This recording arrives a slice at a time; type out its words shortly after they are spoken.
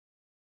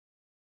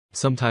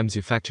Sometimes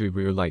your factory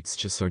rear lights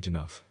just aren't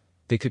enough.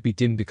 They could be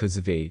dim because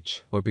of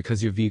age, or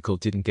because your vehicle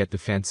didn't get the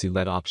fancy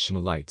LED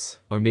optional lights,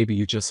 or maybe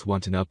you just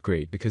want an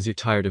upgrade because you're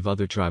tired of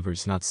other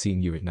drivers not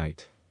seeing you at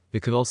night.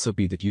 It could also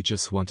be that you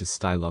just want a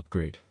style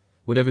upgrade.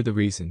 Whatever the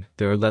reason,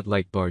 there are LED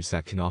light bars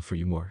that can offer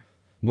you more.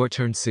 More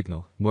turn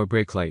signal, more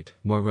brake light,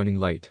 more running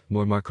light,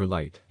 more marker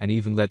light, and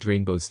even LED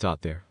rainbows.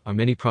 There are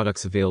many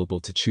products available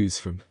to choose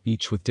from,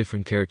 each with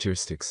different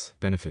characteristics,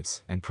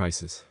 benefits, and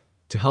prices.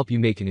 To help you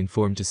make an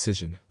informed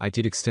decision, I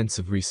did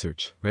extensive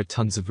research, read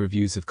tons of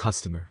reviews of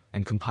customer,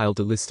 and compiled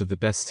a list of the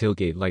best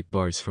tailgate light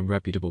bars from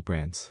reputable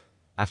brands.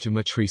 After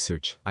much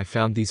research, I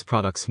found these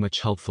products much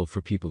helpful for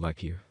people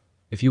like you.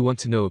 If you want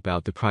to know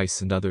about the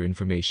price and other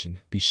information,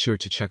 be sure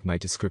to check my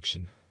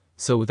description.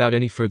 So without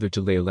any further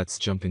delay, let's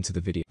jump into the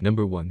video.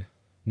 Number 1.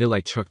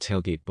 Nilight Truck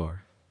Tailgate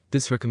Bar.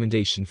 This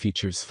recommendation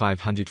features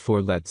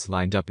 504 LEDs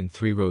lined up in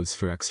 3 rows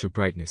for extra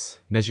brightness,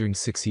 measuring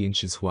 60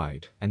 inches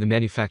wide, and the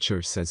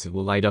manufacturer says it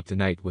will light up the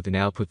night with an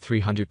output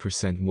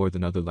 300% more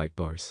than other light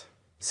bars.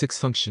 6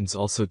 functions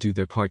also do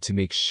their part to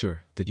make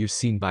sure that you're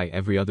seen by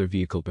every other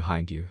vehicle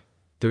behind you.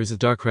 There is a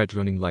dark red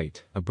running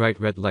light, a bright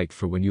red light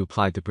for when you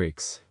apply the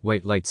brakes,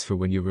 white lights for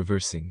when you're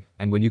reversing,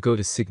 and when you go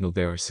to signal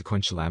there are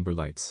sequential amber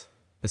lights.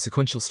 A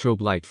sequential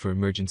strobe light for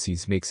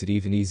emergencies makes it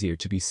even easier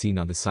to be seen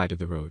on the side of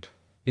the road.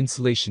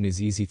 Installation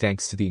is easy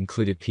thanks to the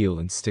included peel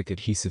and stick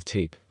adhesive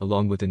tape,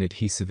 along with an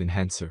adhesive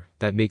enhancer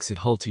that makes it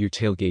hold to your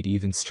tailgate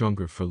even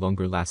stronger for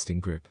longer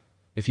lasting grip.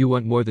 If you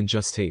want more than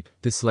just tape,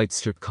 this light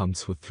strip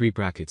comes with 3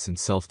 brackets and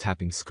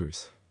self-tapping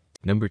screws.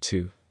 Number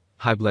 2.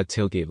 High LED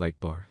Tailgate Light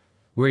Bar.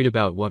 Worried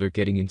about water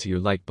getting into your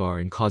light bar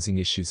and causing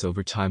issues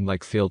over time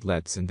like failed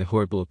LEDs and the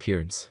horrible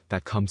appearance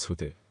that comes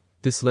with it?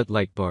 This LED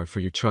light bar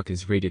for your truck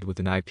is rated with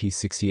an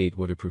IP68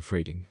 waterproof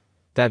rating.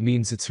 That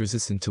means it's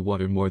resistant to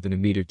water more than a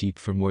meter deep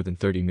for more than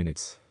 30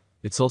 minutes.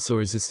 It's also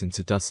resistant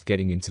to dust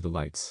getting into the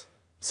lights.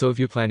 So if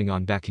you're planning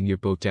on backing your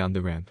boat down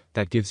the ramp,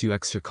 that gives you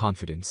extra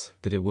confidence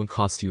that it won't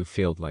cost you a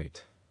failed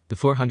light. The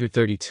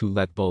 432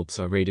 LED bulbs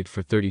are rated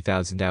for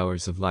 30,000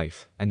 hours of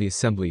life, and the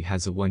assembly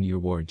has a 1-year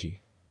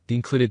warranty. The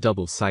included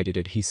double-sided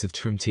adhesive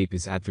trim tape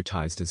is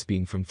advertised as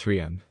being from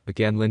 3M,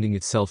 again lending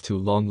itself to a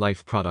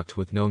long-life product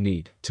with no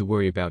need to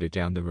worry about it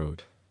down the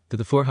road.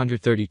 The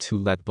 432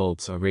 LED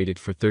bulbs are rated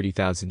for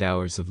 30,000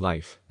 hours of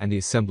life, and the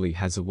assembly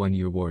has a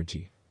 1-year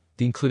warranty.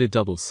 The included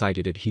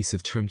double-sided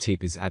adhesive trim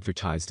tape is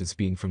advertised as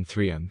being from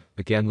 3M,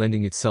 again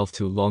lending itself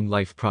to a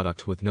long-life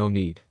product with no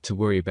need to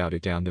worry about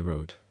it down the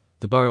road.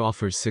 The bar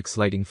offers 6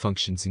 lighting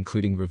functions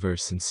including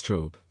reverse and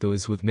strobe, though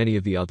as with many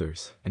of the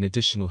others, an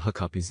additional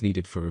hookup is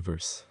needed for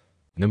reverse.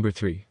 Number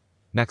 3.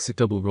 Maxic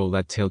Double Row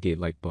LED Tailgate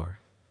Light Bar.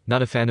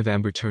 Not a fan of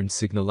amber turn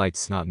signal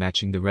lights not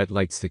matching the red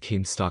lights that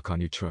came stock on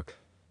your truck?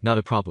 Not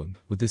a problem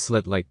with this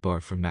LED light bar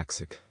from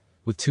Maxic.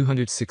 With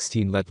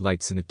 216 LED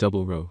lights in a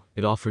double row,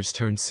 it offers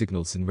turn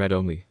signals in red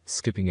only,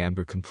 skipping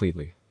amber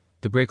completely.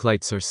 The brake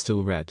lights are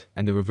still red,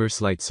 and the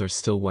reverse lights are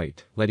still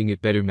white, letting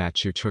it better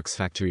match your truck's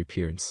factory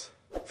appearance.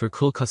 For a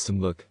cool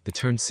custom look, the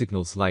turn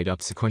signals light up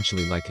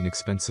sequentially like an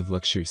expensive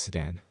luxury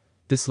sedan.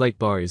 This light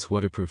bar is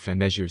waterproof and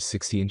measures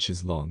 60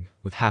 inches long,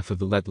 with half of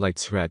the LED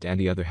lights red and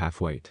the other half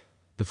white.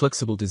 The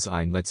flexible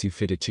design lets you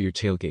fit it to your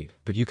tailgate,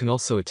 but you can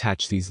also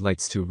attach these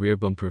lights to a rear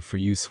bumper for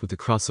use with a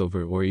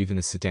crossover or even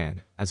a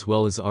sedan, as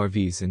well as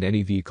RVs and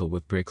any vehicle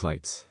with brake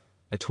lights.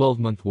 A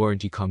 12-month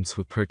warranty comes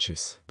with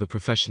purchase, but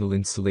professional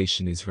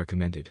installation is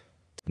recommended.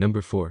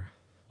 Number 4.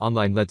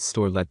 Online LED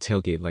Store LED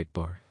Tailgate Light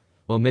Bar.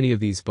 While many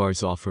of these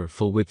bars offer a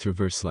full-width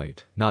reverse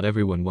light, not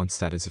everyone wants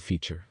that as a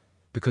feature.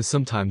 Because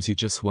sometimes you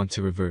just want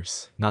to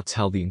reverse, not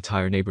tell the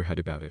entire neighborhood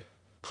about it.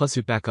 Plus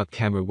your backup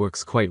camera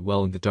works quite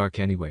well in the dark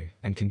anyway,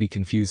 and can be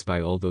confused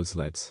by all those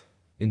LEDs.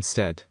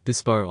 Instead,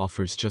 this bar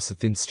offers just a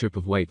thin strip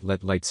of white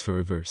LED lights for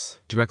reverse,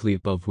 directly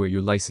above where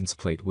your license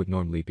plate would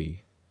normally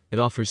be. It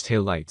offers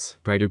tail lights,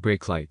 brighter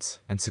brake lights,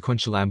 and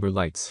sequential amber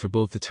lights for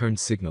both the turn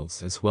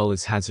signals as well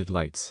as hazard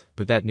lights,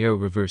 but that narrow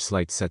reverse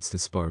light sets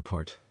this bar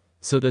apart.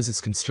 So does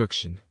its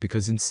construction,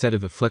 because instead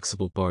of a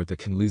flexible bar that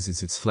can lose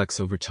its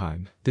flex over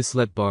time, this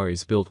LED bar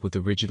is built with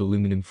a rigid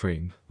aluminum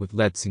frame, with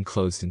LEDs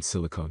enclosed in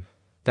silicone.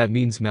 That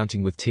means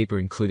mounting with taper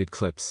included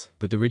clips,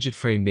 but the rigid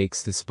frame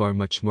makes this bar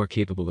much more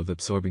capable of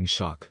absorbing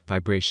shock,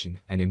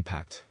 vibration, and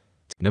impact.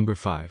 Number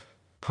 5.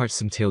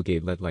 Parsum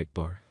Tailgate LED Light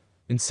Bar.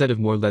 Instead of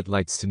more LED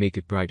lights to make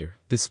it brighter,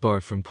 this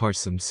bar from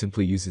Parsum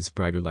simply uses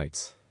brighter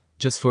lights.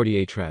 Just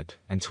 48 red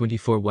and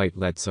 24 white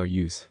LEDs are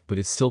used, but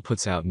it still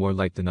puts out more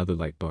light than other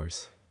light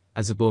bars.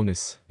 As a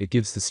bonus, it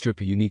gives the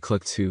strip a unique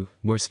look too,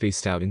 more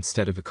spaced out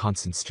instead of a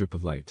constant strip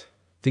of light.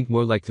 Think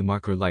more like the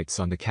marker lights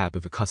on the cab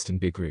of a custom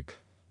big rig.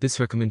 This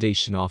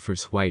recommendation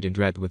offers white and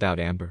red without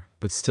amber,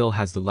 but still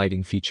has the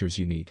lighting features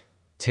you need.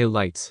 Tail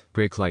lights,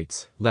 brake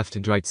lights, left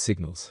and right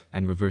signals,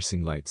 and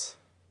reversing lights.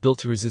 Built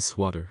to resist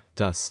water,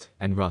 dust,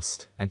 and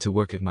rust, and to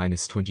work at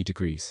 -20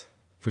 degrees.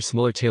 For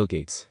smaller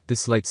tailgates,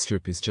 this light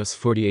strip is just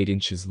 48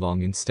 inches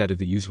long instead of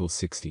the usual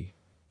 60.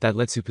 That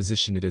lets you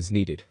position it as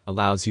needed,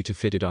 allows you to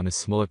fit it on a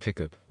smaller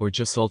pickup, or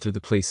just alter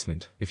the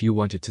placement if you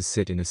want it to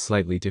sit in a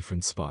slightly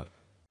different spot.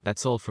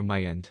 That's all from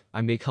my end.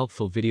 I make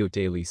helpful video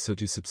daily, so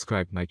do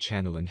subscribe my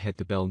channel and hit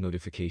the bell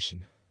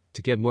notification.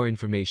 To get more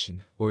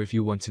information, or if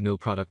you want to know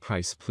product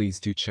price, please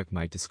do check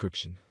my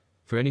description.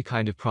 For any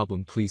kind of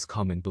problem, please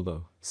comment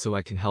below, so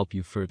I can help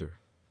you further.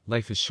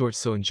 Life is short,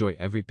 so enjoy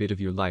every bit of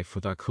your life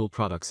with our cool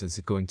products, as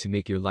it's going to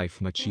make your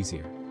life much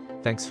easier.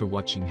 Thanks for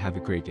watching, have a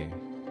great day.